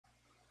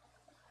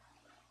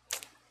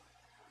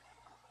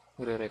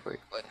Magre-record.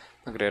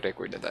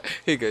 Magre-record na tayo.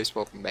 Hey guys,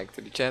 welcome back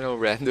to the channel.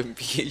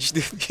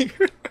 RandomPHDude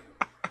here.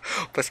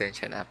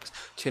 Pasensya na.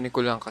 Chinik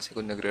ko lang kasi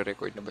kung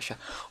nagre-record na ba siya.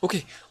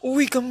 Okay.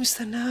 Uy,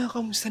 kamusta na?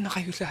 Kamusta na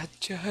kayo lahat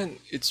dyan?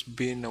 It's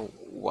been a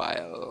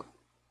while.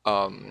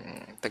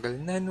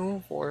 Tagal na no?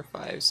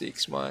 4, 5,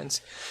 6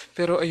 months.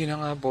 Pero ayun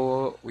na nga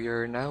po, we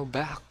are now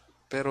back.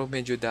 Pero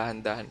medyo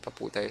dahan-dahan pa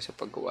po tayo sa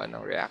paggawa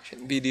ng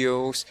reaction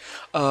videos.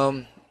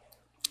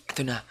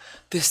 Ito na.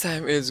 This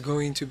time is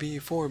going to be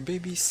for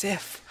Baby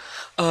Zeph.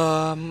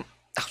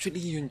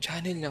 Actually, yung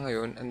channel niya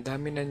ngayon, ang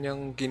dami na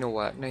niyang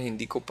ginawa na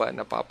hindi ko pa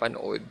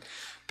napapanood.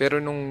 Pero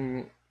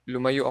nung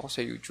lumayo ako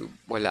sa YouTube,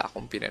 wala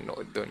akong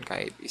pinanood doon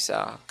kahit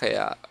isa.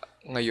 Kaya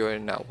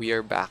ngayon na we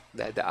are back,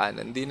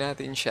 dadaanan din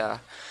natin siya.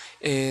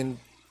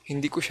 And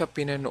hindi ko siya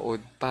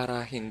pinanood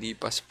para hindi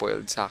pa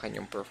spoiled sa akin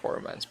yung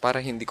performance.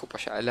 Para hindi ko pa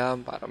siya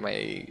alam, para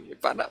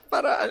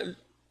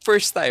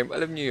first time,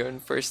 alam niyo yun,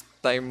 first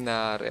time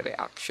na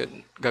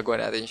re-reaction.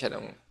 Gagawa natin siya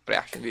ng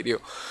reaction video.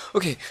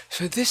 Okay,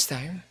 so this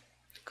time,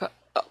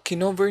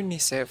 kinover ni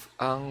Zeph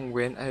ang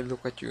When I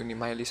Look at You ni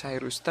Miley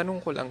Cyrus.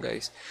 Tanong ko lang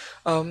guys,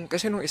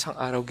 kasi nung isang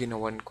araw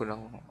ginawan ko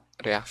ng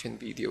reaction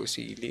video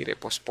si Lire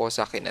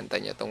Posposa, kinanta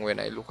niya tong When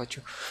I Look at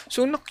You.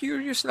 So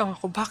na-curious lang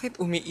ako, bakit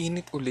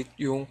umiinit ulit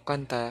yung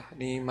kanta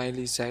ni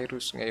Miley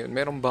Cyrus ngayon?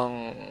 Meron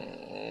bang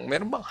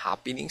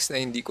happenings na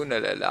hindi ko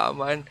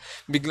nalalaman?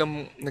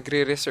 Biglang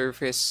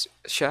nagre-resurface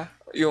siya,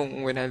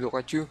 yung When I Look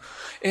at You.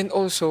 And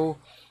also,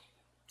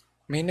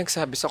 may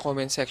nagsabi sa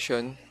comment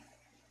section,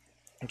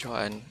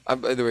 Joanne,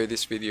 by the way,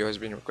 this video has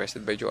been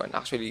requested by Joanne.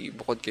 Actually,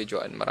 bukod kay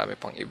Joanne, marami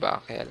pang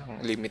iba, kaya lang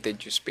limited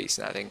yung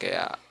space natin,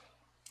 kaya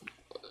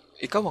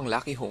ikaw ang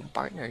lucky home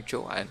partner,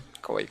 Joanne.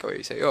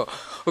 Kaway-kaway sa'yo.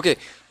 Okay,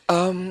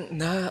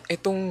 na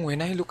itong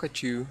When I Look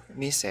at You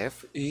ni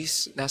Zeph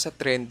is nasa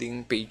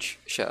trending page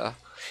siya.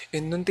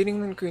 And nung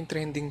tinignan ko yung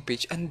trending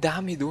page, ang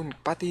dami dun.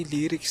 Pati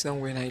lyrics ng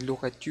When I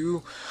Look at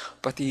You,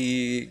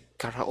 pati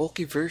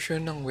karaoke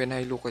version ng When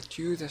I Look at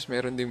You, tapos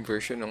meron din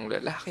version ng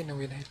lalaki ng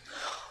When I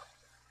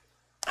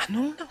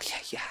Anong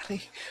nangyayari?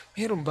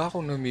 Meron ba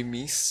akong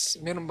nami-miss?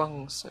 Meron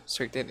bang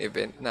certain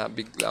event na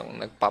biglang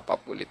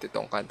nagpapapulit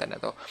itong kanta na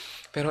to?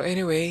 Pero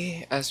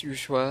anyway, as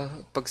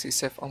usual, pag si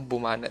Zeph ang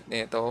bumanat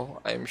nito,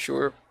 I'm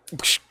sure,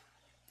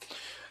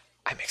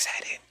 I'm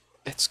excited.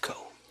 Let's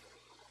go.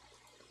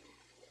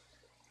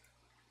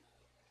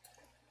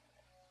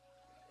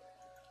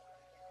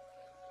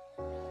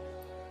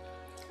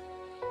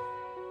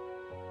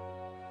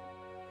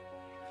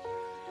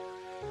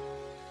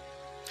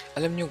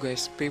 Alam nyo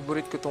guys,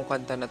 favorite ko tong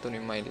kanta na to ni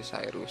Miley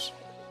Cyrus.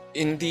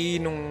 Hindi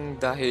nung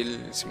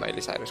dahil si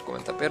Miley Cyrus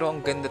kumanta, pero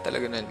ang ganda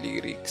talaga ng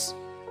lyrics.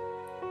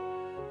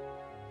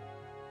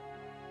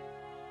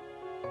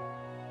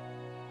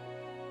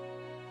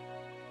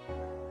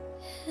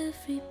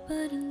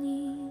 Everybody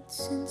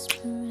needs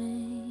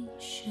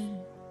inspiration.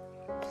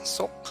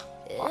 Pasok.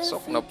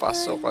 Pasok na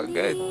pasok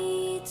agad.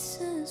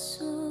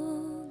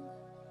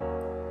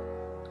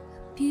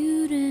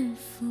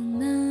 Beautiful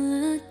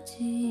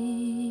melody.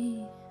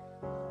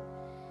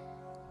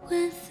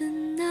 When the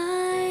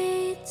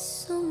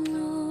night's so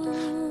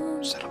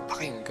long, Sarap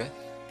pakinggan.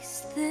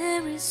 'cause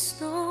there is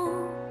no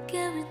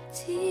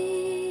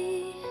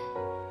guarantee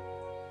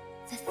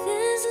that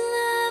this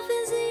love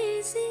is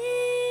easy.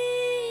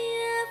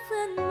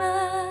 When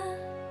my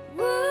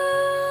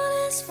world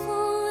is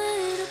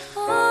falling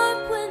apart,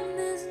 when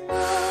there's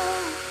no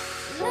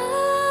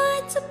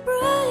light to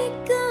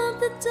break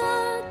up the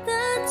dark,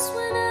 that's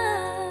when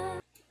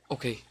I...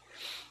 Okay.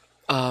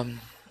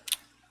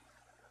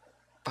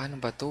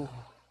 Paano ba to?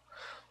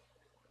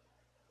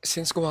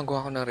 Since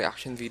gumagawa ko ng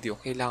reaction video,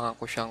 kailangan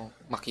ko siyang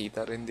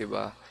makita rin, di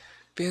ba?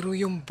 Pero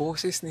yung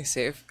boses ni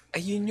Zeph,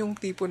 ayun yung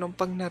tipo ng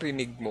pag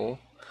narinig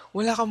mo,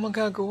 wala kang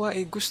magagawa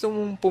eh. Gusto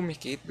mong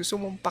pumikit, gusto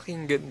mong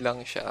pakinggan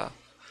lang siya.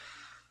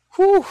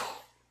 Whew!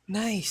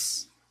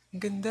 Nice!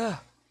 Ang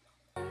ganda.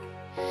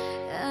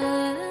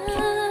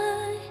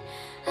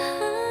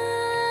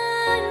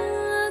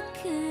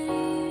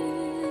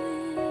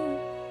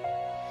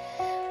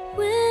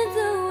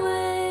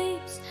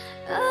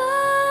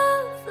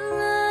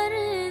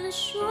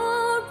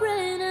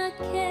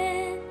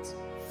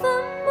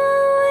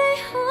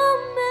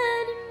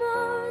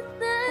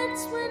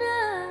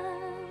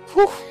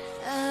 Whew!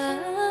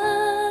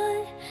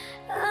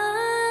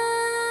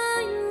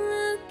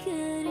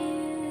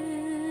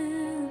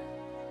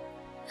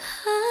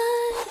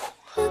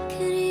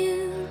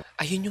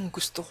 Ayun yung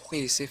gusto ko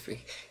kay Zeph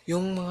eh.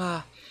 Yung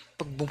mga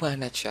pag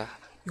bumanat siya,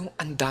 yung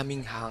ang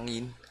daming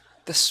hangin.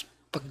 Tas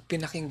pag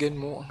pinakinggan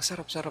mo, ang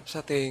sarap-sarap sa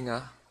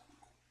tenga.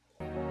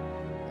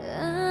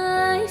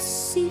 I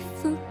see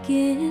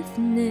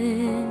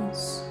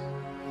forgiveness.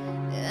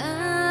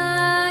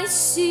 I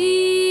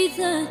see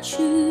the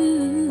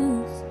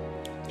truth.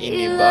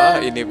 Iniba,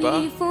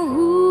 iniba. For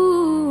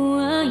who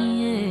I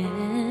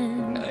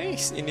am.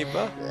 Nice,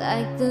 iniba.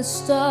 Like the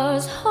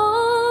stars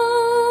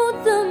hold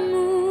the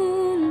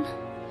moon,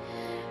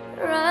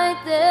 right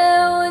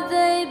there where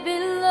they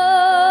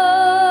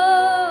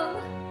belong.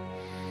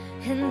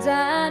 And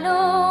I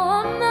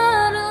know I'm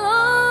not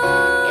alone.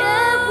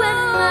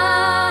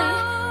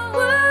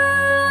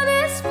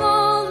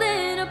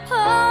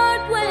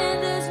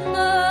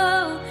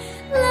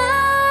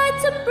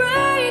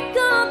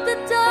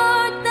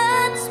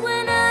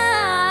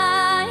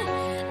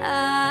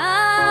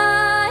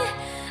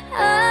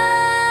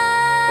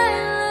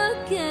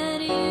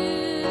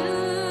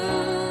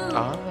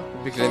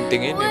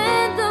 tingin, eh, no?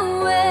 When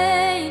the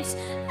waves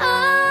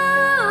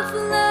are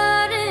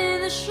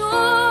flooding the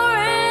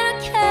shore and I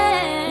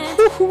can't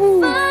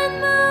find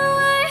my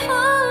way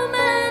home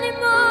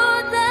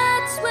anymore,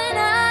 that's when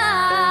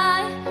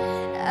I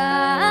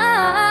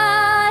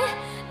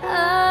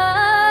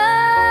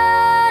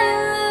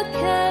look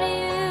at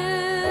you.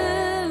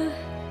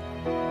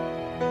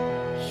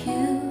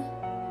 You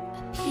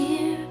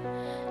appear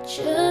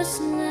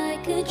just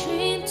like a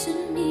dream to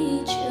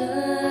me,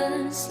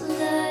 just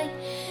like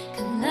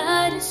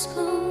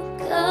kaleidoscope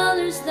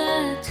colors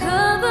that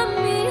cover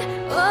me.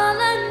 All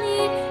I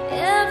need,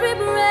 every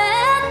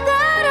breath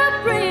that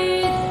I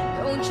breathe.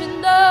 Don't you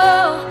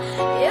know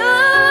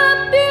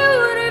you're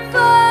beautiful?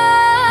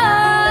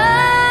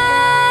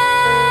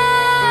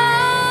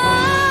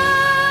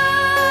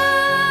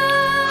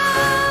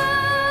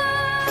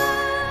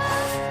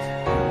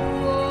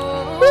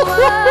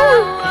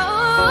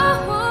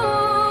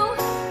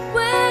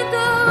 When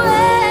the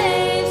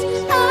waves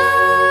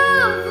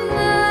are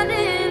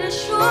flooding the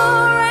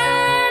shore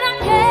and I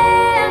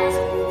can't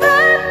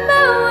find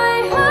my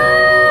way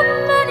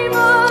home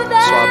anymore,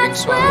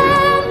 that's Swabbing.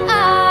 when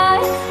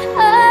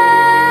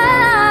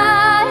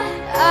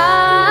I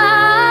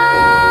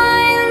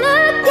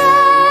look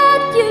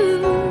at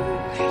you.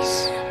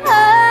 Nice.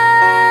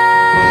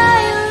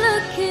 I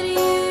look at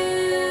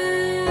you.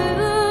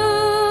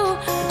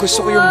 Gusto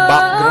ko yung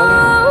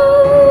background.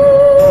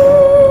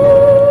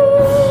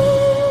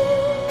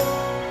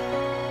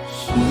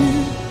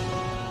 You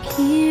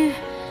appear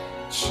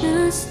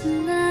just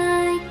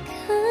like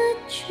a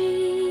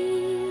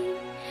dream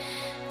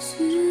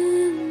to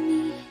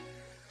me.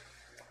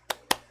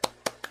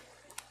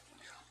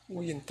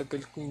 Uy, ang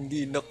tagal ko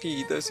hindi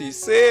nakita si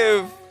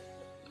Sev.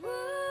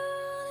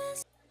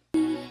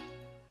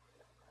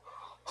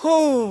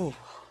 Oh!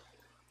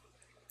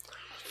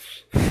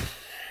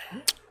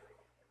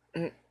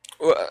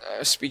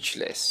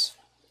 Speechless.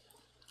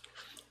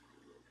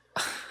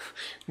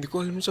 Hindi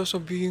ko alam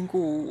sasabihin ko.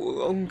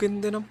 Ang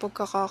ganda ng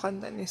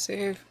pagkakakanta ni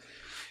Sev.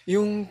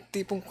 Yung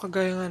tipong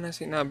kagaya nga na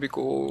sinabi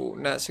ko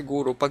na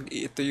siguro pag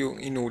ito yung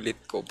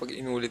inulit ko, pag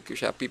inulit ko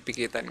siya,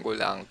 pipikitan ko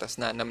lang,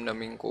 tas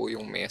nanamnamin ko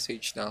yung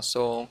message ng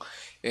song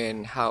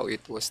and how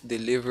it was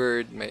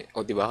delivered.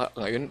 O di ba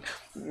ngayon,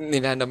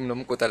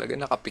 ninanamnam ko talaga,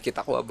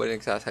 nakapikit ako habang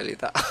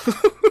nagsasalita.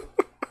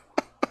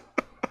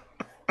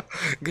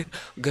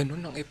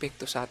 Ganun ang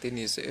epekto sa atin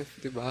ni Zef,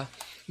 di ba?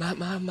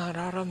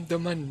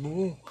 Mararamdaman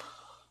mo.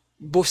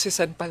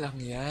 Bosesan pa lang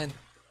yan.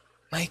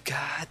 My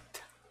God,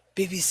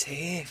 baby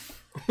Zef.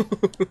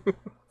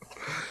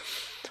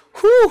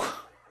 Whew!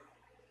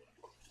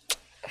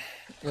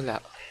 Wala.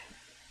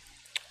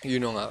 You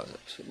know nga,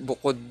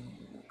 bukod,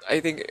 I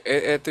think,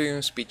 eto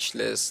yung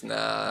speechless na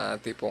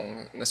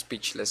tipong na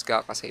speechless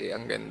ka kasi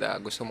ang ganda.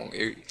 Gusto mong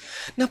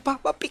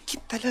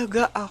napapapikit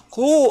talaga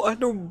ako.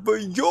 Ano ba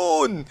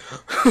yun?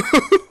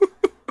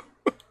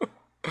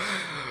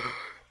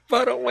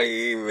 Parang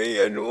may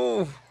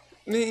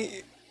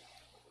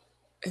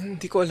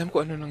hindi ko alam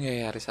kung ano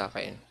nangyayari sa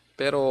akin.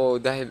 Pero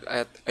dahil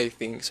I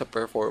think sa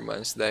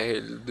performance,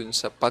 dahil dun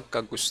sa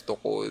pagkagusto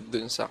ko,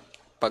 dun sa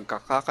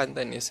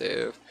pagkakakanta ni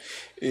Seth,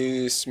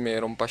 is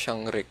meron pa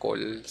siyang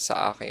recall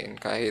sa akin.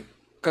 Kahit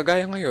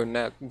kagaya ngayon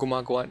na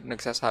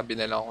nagsasabi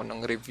na lang ako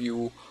ng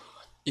review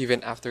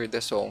even after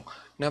the song,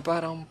 na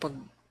parang pag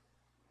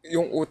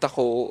yung utak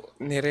ko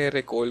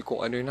nire-recall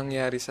kung ano yung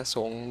nangyari sa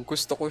song,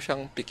 gusto ko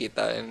siyang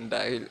pikitan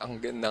dahil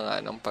ang ganda nga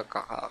ng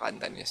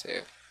pagkakakanta ni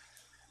Seth.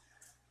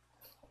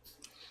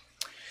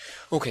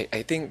 Okay,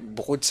 I think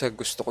bukod sa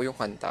gusto ko yung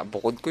kanta,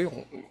 bukod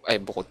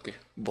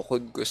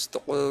gusto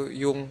ko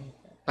yung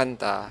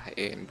kanta,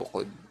 and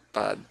bukod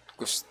pa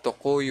gusto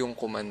ko yung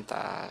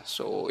kumanta.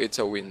 So, it's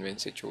a win-win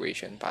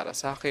situation para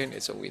sa akin,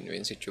 it's a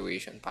win-win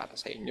situation para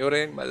sa inyo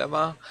rin,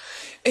 malamang.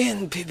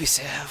 And baby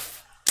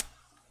self,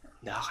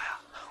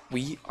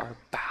 we are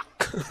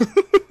back.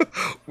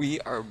 We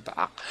are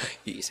back.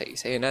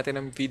 Iisa-isayin natin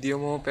ang video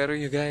mo. Pero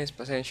you guys,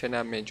 pasensya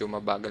na. Medyo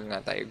mabagal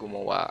nga tayo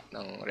gumawa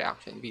ng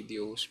reaction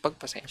videos.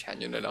 Pagpasensyahan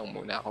nyo na lang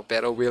muna ako.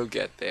 Pero we'll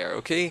get there,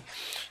 okay?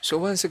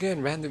 So once again,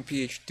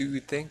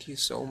 RandomPHDude, thank you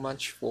so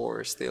much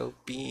for still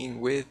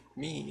being with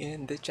me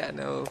in the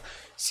channel.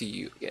 See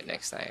you again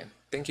next time.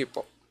 Thank you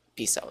po.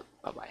 Peace out.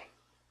 Bye-bye.